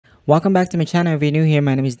Welcome back to my channel. If you're new here,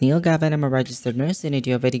 my name is Neil Gavin. I'm a registered nurse and I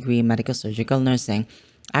do have a degree in medical surgical nursing.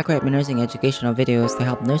 I create my nursing educational videos to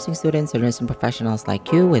help nursing students and nursing professionals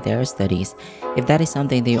like you with their studies. If that is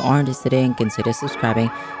something that you are interested in, consider subscribing.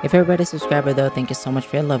 If you're already a subscriber though, thank you so much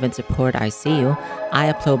for your love and support. I see you. I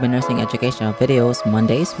upload my nursing educational videos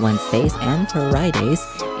Mondays, Wednesdays, and Fridays.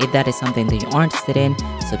 If that is something that you are interested in,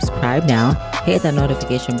 subscribe now. Hit the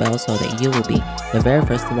notification bell so that you will be the very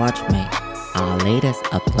first to watch my latest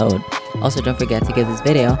upload. Also, don't forget to give this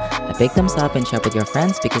video a big thumbs up and share with your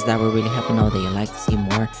friends because that will really help me know that you like to see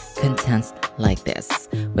more contents like this.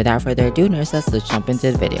 Without further ado, nurses, let's jump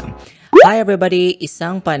into the video. Hi everybody!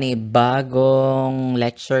 Isang panibagong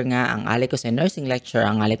lecture nga ang ali ko sa nursing lecture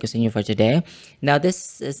ang ali ko sa inyo for today. Now,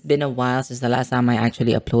 this has been a while since the last time I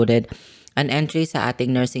actually uploaded an entry sa ating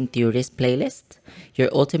Nursing Theorists playlist, your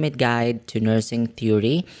ultimate guide to nursing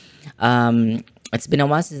theory. It's been a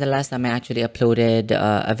while since the last time I actually uploaded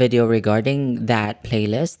a video regarding that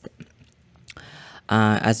playlist.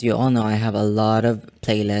 As you all know, I have a lot of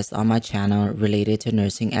playlists on my channel related to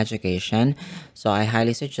nursing education. So I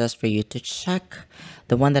highly suggest for you to check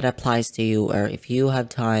the one that applies to you, or if you have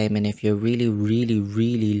time and if you really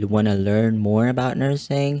want to learn more about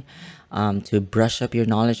nursing, to brush up your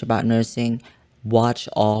knowledge about nursing, watch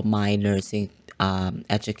all my nursing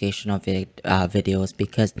educational videos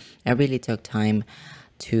because I really took time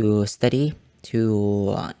to study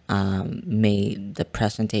to make the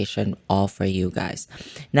presentation all for you guys.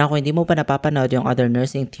 Now, kung hindi mo pa napapanood yung other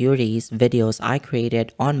nursing theories videos I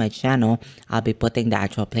created on my channel, I'll be putting the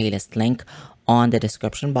actual playlist link on the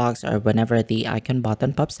description box or whenever the icon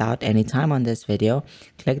button pops out anytime on this video.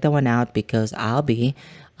 Click the one out because I'll be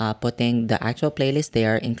putting the actual playlist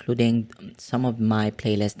there, including some of my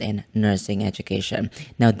playlist in nursing education.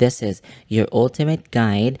 Now, this is your ultimate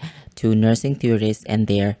guide to nursing theorists and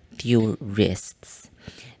their theorists.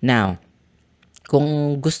 Now,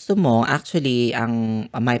 kung gusto mo, actually,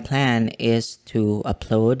 my plan is to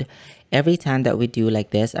upload every time that we do like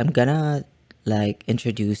this. I'm gonna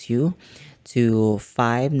introduce you to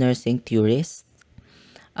 5 nursing theorists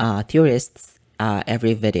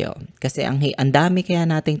every video. Kasi ang dami kaya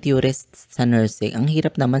nating theorists sa nursing. Ang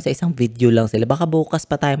hirap naman sa isang video lang sila. Baka bukas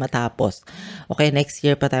pa tayo matapos. Okay, next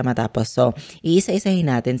year pa tayo matapos. So, iisa-isahin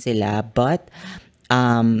natin sila. But,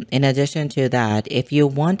 in addition to that, if you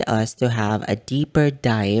want us to have a deeper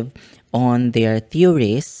dive on their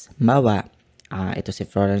theories, ito si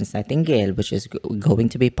Florence Nightingale, which is going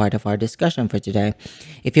to be part of our discussion for today.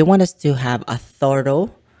 If you want us to have a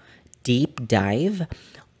thorough, deep dive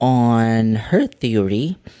on her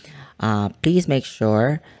theory, please make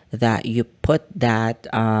sure that you put that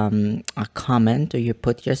a comment, or you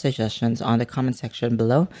put your suggestions on the comment section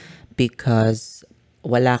below, because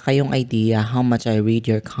wala kayong idea how much I read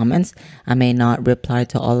your comments. I may not reply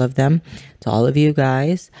to all of them, to all of you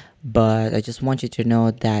guys, but I just want you to know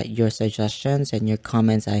that your suggestions and your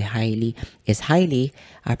comments is highly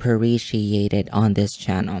appreciated on this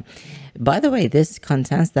channel. By the way, this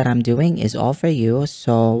content that I'm doing is all for you.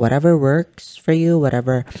 So whatever works for you,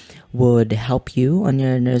 whatever would help you on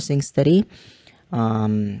your nursing study,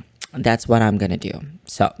 that's what I'm gonna do.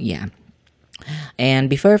 So yeah. And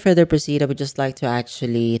before I further proceed, I would just like to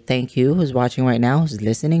actually thank you who's watching right now, who's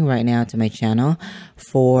listening right now to my channel,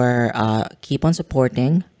 for keep on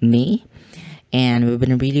supporting me. And we've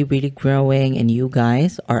been really growing, and you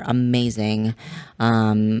guys are amazing.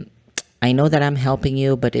 I know that I'm helping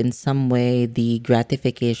you, but in some way, the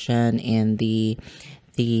gratification and the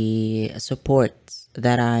support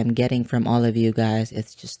that I'm getting from all of you guys,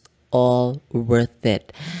 it's just all worth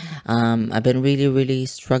it. I've been really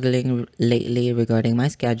struggling lately regarding my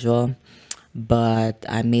schedule, but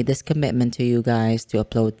I made this commitment to you guys to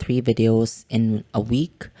upload 3 videos in a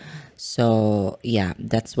week. So yeah,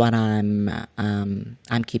 that's what I'm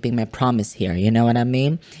keeping my promise here, you know what I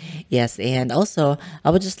mean? Yes. And also, I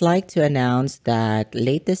would just like to announce that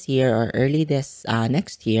late this year or early this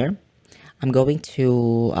next year, I'm going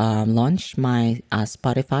to launch my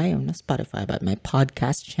Spotify, or not Spotify, but my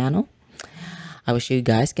podcast channel. I wish you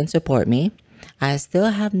guys can support me. I still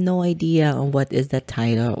have no idea on what is the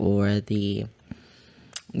title or the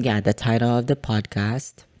title of the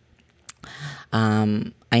podcast.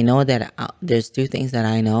 I know that there's 2 things that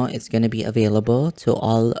I know. It's going to be available to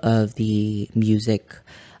all of the music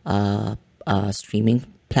streaming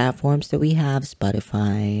platforms that we have,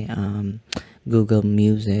 Spotify, Google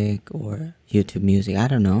Music, or YouTube Music, I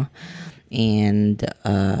don't know. And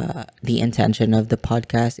the intention of the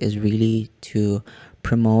podcast is really to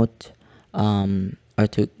promote or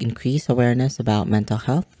to increase awareness about mental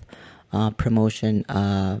health, promotion,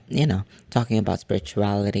 talking about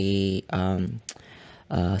spirituality,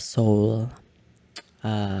 soul,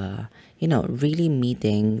 really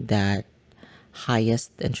meeting that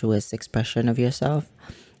highest and truest expression of yourself.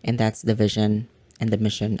 And that's the vision and the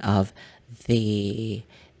mission of the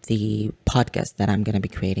podcast that I'm going to be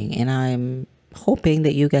creating. And I'm hoping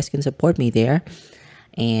that you guys can support me there.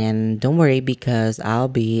 And don't worry, because I'll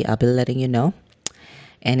be letting you know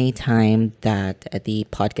anytime that the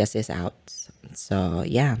podcast is out. So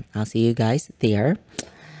yeah, I'll see you guys there.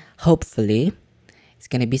 Hopefully it's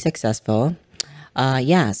gonna be successful.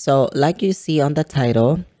 So like you see on the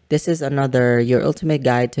title, this is another Your Ultimate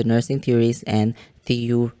Guide to Nursing Theories and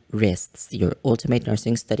Theorists, your ultimate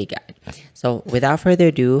nursing study guide. So without further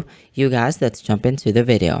ado, you guys, let's jump into the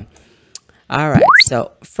video. Alright,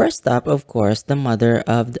 so first up, of course, the mother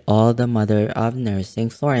of nursing,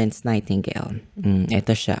 Florence Nightingale.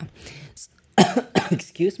 Ito siya.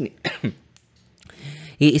 Excuse me.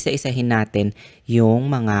 Iisa-isahin natin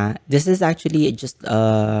yung mga... This is actually just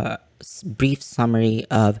a brief summary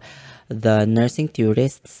of the nursing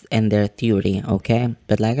theorists and their theory, okay?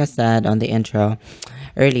 But like I said on the intro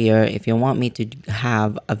earlier, if you want me to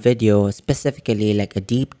have a video specifically, like a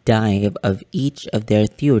deep dive of each of their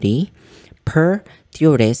theory per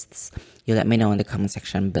theorists, you let me know in the comment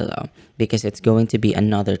section below, because it's going to be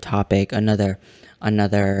another topic, another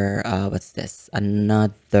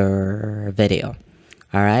video.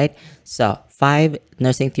 All right, so 5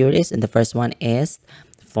 nursing theories, and the first one is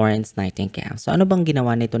Florence Nightingale. So ano bang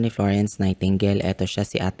ginawa nito ni Florence Nightingale? Ito siya,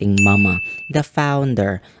 si ating mama, the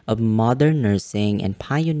founder of modern nursing and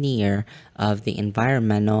pioneer of the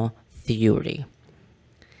environmental theory.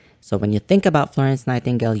 So when you think about Florence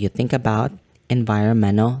Nightingale, you think about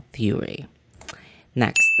environmental theory.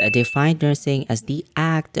 Next, defined nursing as the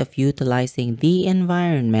act of utilizing the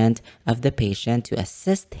environment of the patient to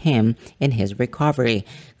assist him in his recovery.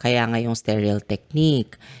 Kaya nga yung sterile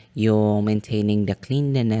technique, yung maintaining the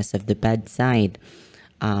cleanliness of the bedside,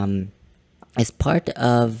 is part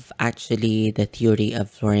of actually the theory of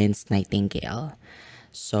Florence Nightingale.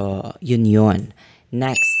 So, yun.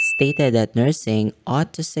 Next, stated that nursing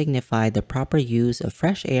ought to signify the proper use of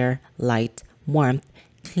fresh air, light, warmth,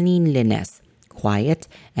 cleanliness, quiet,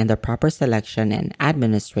 and the proper selection and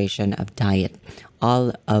administration of diet,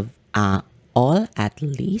 all at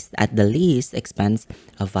the least expense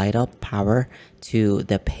of vital power to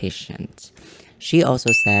the patient. She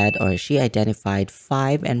also said, or she identified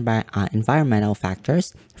 5 environmental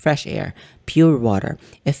factors: fresh air, pure water,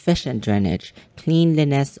 efficient drainage,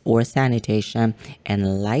 cleanliness or sanitation,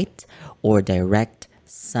 and light or direct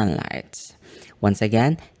sunlight. Once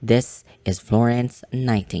again, this is Florence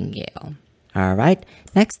Nightingale. All right,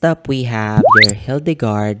 next up we have your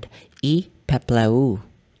Hildegard Peplau.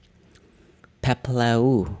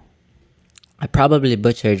 I probably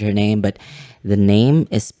butchered her name, but the name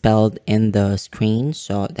is spelled in the screen,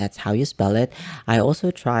 so that's how you spell it. I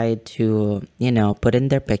also tried to, put in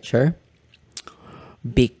their picture,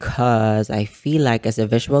 because I feel like as a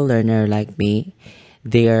visual learner like me,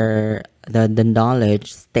 the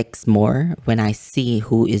knowledge sticks more when I see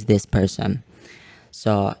who is this person.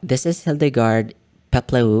 So this is Hildegard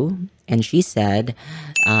Peplau, and she said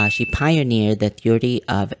she pioneered the theory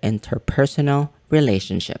of interpersonal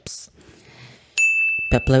relationships.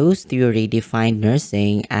 Peplau's theory defined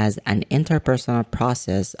nursing as an interpersonal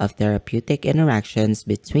process of therapeutic interactions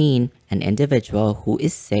between an individual who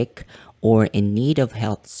is sick or in need of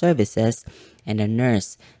health services and a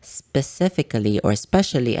nurse specifically or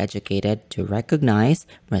specially educated to recognize,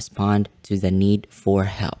 respond to the need for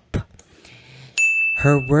help.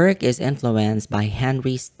 Her work is influenced by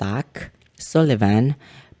Henry Stack, Sullivan,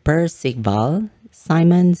 Percival,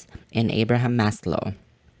 Simons, and Abraham Maslow.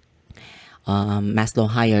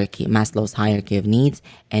 Maslow's hierarchy of needs,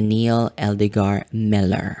 and Neil Hildegard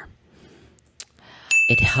Miller.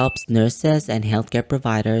 It helps nurses and healthcare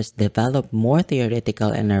providers develop more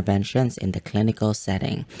theoretical interventions in the clinical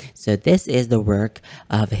setting. So this is the work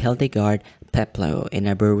of Hildegard Peplau in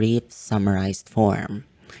a brief summarized form.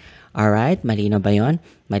 Alright, malinaw ba yun?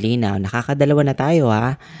 Malinaw. Nakakadalawa na tayo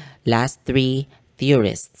ha. Last 3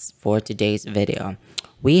 theorists for today's video.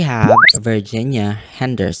 We have Virginia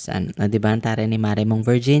Henderson. Diba ang tara ni Mare mong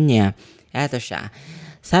Virginia? Eto siya.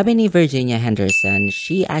 Sabi ni Virginia Henderson,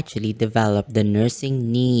 she actually developed the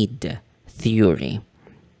nursing need theory.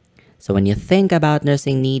 So when you think about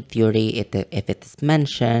nursing need theory, if it is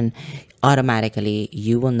mentioned, automatically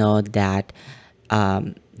you will know that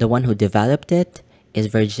the one who developed it is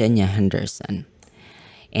Virginia Henderson.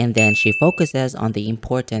 And then she focuses on the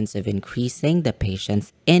importance of increasing the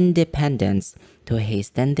patient's independence to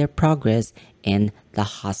hasten their progress in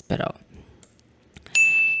the hospital.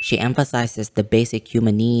 She emphasizes the basic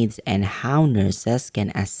human needs and how nurses can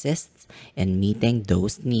assist in meeting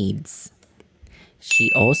those needs.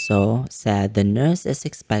 She also said the nurse is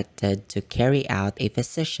expected to carry out a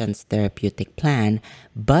physician's therapeutic plan,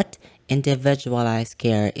 but individualized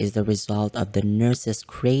care is the result of the nurse's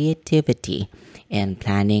creativity in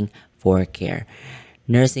planning for care.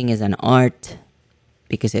 Nursing is an art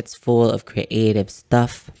because it's full of creative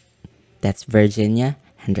stuff. That's Virginia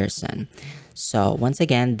Henderson. So once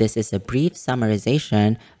again, this is a brief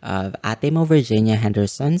summarization of Ate mo Virginia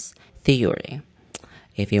Henderson's theory.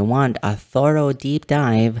 If you want a thorough deep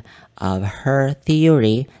dive of her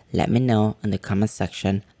theory, let me know in the comment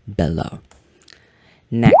section below.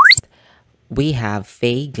 Next, we have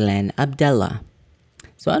Faye Abdellah.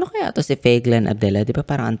 So ano kaya to si Faye Abdellah? Di ba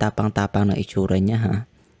parang ang tapang-tapang na itsura niya, ha?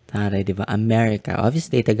 Tara, di ba? America.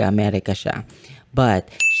 Obviously, taga-America siya.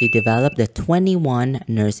 But she developed the 21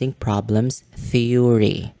 nursing problems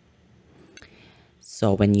theory.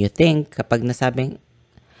 So when you think, kapag nasabing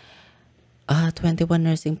 21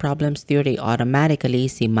 nursing problems theory,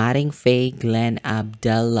 automatically si Maring Faye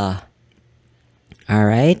Abdellah.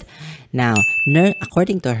 Alright? Now,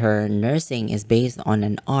 according to her, nursing is based on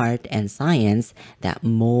an art and science that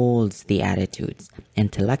molds the attitudes,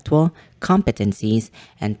 intellectual competencies,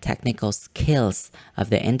 and technical skills of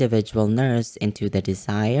the individual nurse into the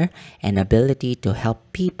desire and ability to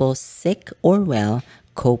help people, sick or well,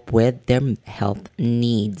 cope with their health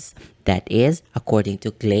needs. That is, according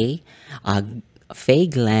to Faye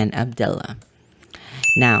Abdellah.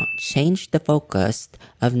 Now, change the focus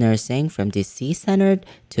of nursing from disease-centered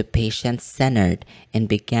to patient-centered and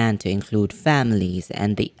began to include families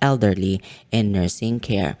and the elderly in nursing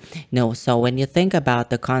care. No, so when you think about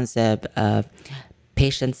the concept of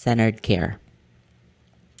patient-centered care,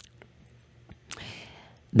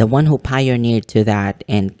 the one who pioneered to that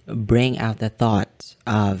and bring out the thought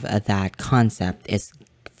of that concept is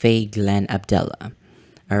Faye Abdellah.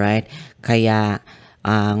 Alright? Kaya,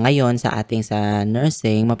 ngayon sa ating sa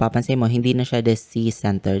nursing, mapapansin mo, hindi na siya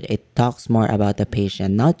disease-centered. It talks more about the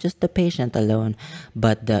patient. Not just the patient alone,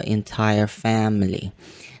 but the entire family.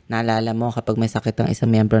 Naalala mo, kapag may sakit ang isang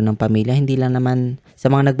miyembro ng pamilya, hindi lang naman sa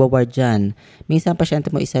mga nagwa-ward dyan. Minsan, pasyente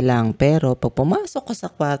mo isa lang. Pero, pag pumasok ka sa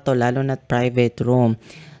kwarto, lalo na private room,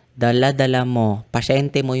 dala-dala mo,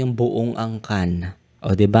 pasyente mo yung buong angkan.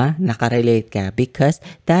 O, diba? Nakarelate ka. Because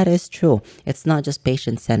that is true. It's not just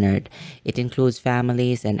patient-centered. It includes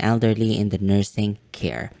families and elderly in the nursing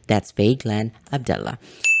care. That's Faye Abdellah.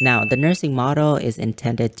 Now, the nursing model is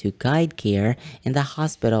intended to guide care in the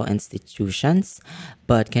hospital institutions,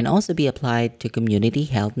 but can also be applied to community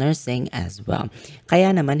health nursing as well.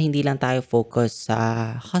 Kaya naman, hindi lang tayo focus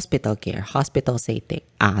sa hospital care, hospital setting.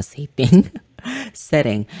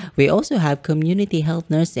 We also have community health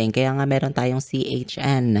nursing. Kaya nga meron tayong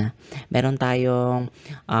CHN, meron tayong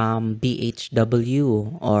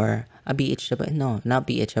BHW or BHW, no, not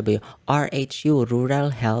BHW, RHU,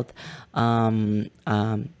 Rural Health,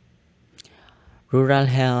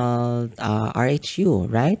 RHU,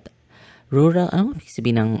 right? Rural, ano ibig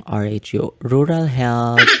sabihin ng RHU? Rural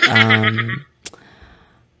Health,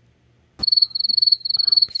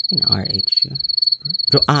 RHU.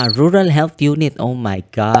 Rural Health Unit. Oh my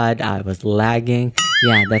God, I was lagging.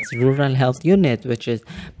 Yeah, that's Rural Health Unit, which is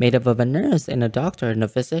made up of a nurse and a doctor and a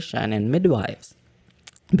physician and midwives.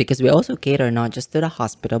 Because we also cater not just to the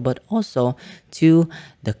hospital, but also to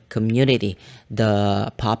the community,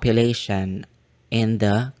 the population in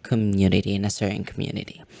the community, in a certain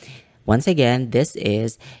community. Once again, this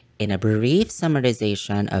is in a brief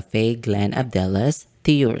summarization of Faye Abdellah's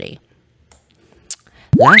theory.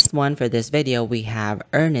 Last one for this video, we have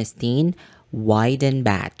Ernestine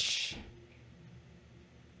Wiedenbach.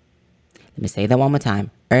 Let me say that one more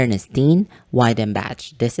time. Ernestine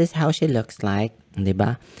Wiedenbach. This is how she looks like.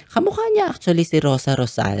 Diba? Kamukha niya actually si Rosa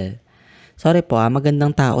Rosal. Sorry po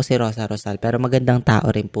magandang tao si Rosa Rosal, pero magandang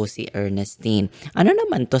tao rin po si Ernestine. Ano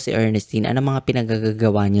naman to si Ernestine? Ano mga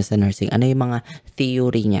pinagagagawa niya sa nursing? Ano yung mga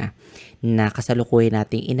theory niya na kasalukuyan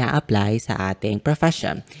nating ina-apply sa ating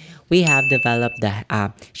profession? We have developed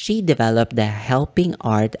she developed the helping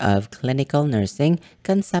art of clinical nursing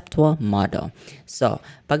conceptual model. So,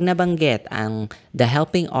 pag nabanggit ang the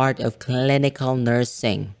helping art of clinical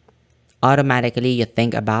nursing, automatically you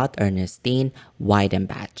think about Ernestine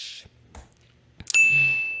Wiedenbach.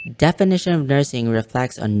 Definition of nursing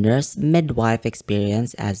reflects on nurse midwife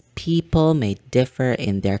experience, as people may differ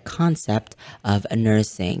in their concept of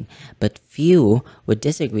nursing, but few would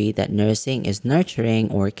disagree that nursing is nurturing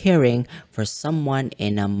or caring for someone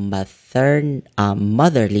in a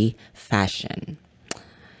motherly fashion.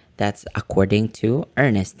 That's according to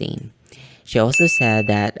Ernestine. She also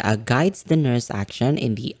said that guides the nurse action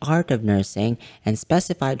in the art of nursing and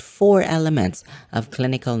specified 4 elements of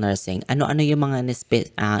clinical nursing. Ano-ano yung mga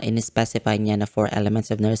in-specify niya na 4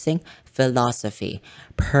 elements of nursing? Philosophy,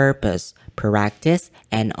 purpose, practice,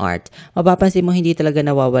 and art. Mapapansin mo hindi talaga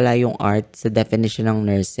nawawala yung art sa definition ng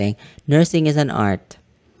nursing. Nursing is an art.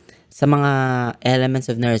 Sa mga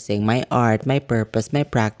elements of nursing, my art, my purpose, my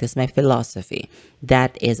practice, my philosophy.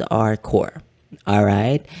 That is our core. All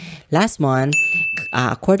right. Last one,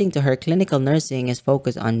 according to her, clinical nursing is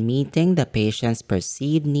focused on meeting the patient's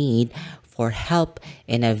perceived need for help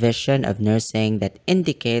in a vision of nursing that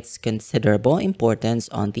indicates considerable importance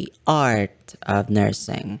on the art of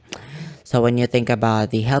nursing. So when you think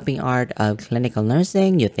about the helping art of clinical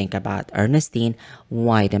nursing, you think about Ernestine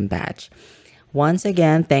Wiedenbach. Once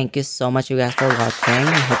again, thank you so much you guys for watching.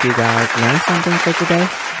 I hope you guys learned something for today.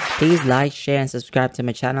 Please like, share, and subscribe to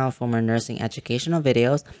my channel for more nursing educational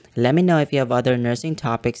videos. Let me know if you have other nursing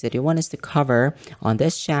topics that you want us to cover on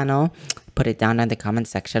this channel. Put it down in the comment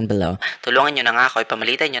section below. Tulungan nyo na nga ako,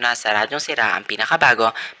 ipamalitan nyo na sa Radyong Sira ang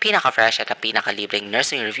pinakabago, pinaka-fresh at ang pinakalibreng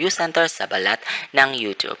nursing review center sa balat ng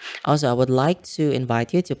YouTube. Also, I would like to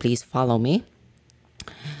invite you to please follow me.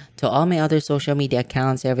 To all my other social media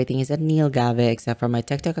accounts, everything is at Neil Galve except for my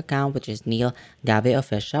TikTok account, which is Neil Galve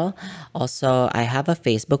Official. Also, I have a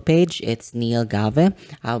Facebook page. It's Neil Galve.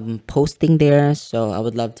 I'm posting there, so I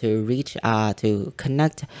would love to to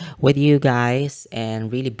connect with you guys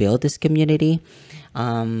and really build this community.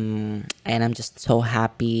 And I'm just so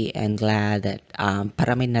happy and glad that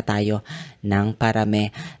parami na tayo ng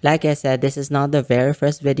parami. Like I said, this is not the very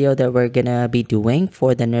first video that we're gonna be doing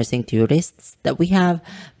for the nursing theorists that we have,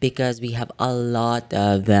 because we have a lot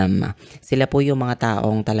of them. Sila po yung mga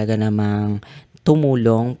taong talaga namang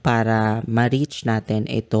tumulong para ma-reach natin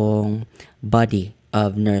itong body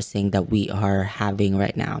of nursing that we are having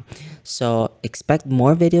right now. So expect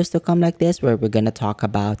more videos to come like this, where we're gonna talk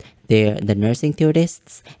about the nursing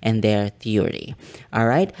theorists and their theory. All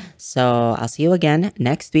right, so I'll see you again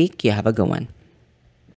next week. You have a good one.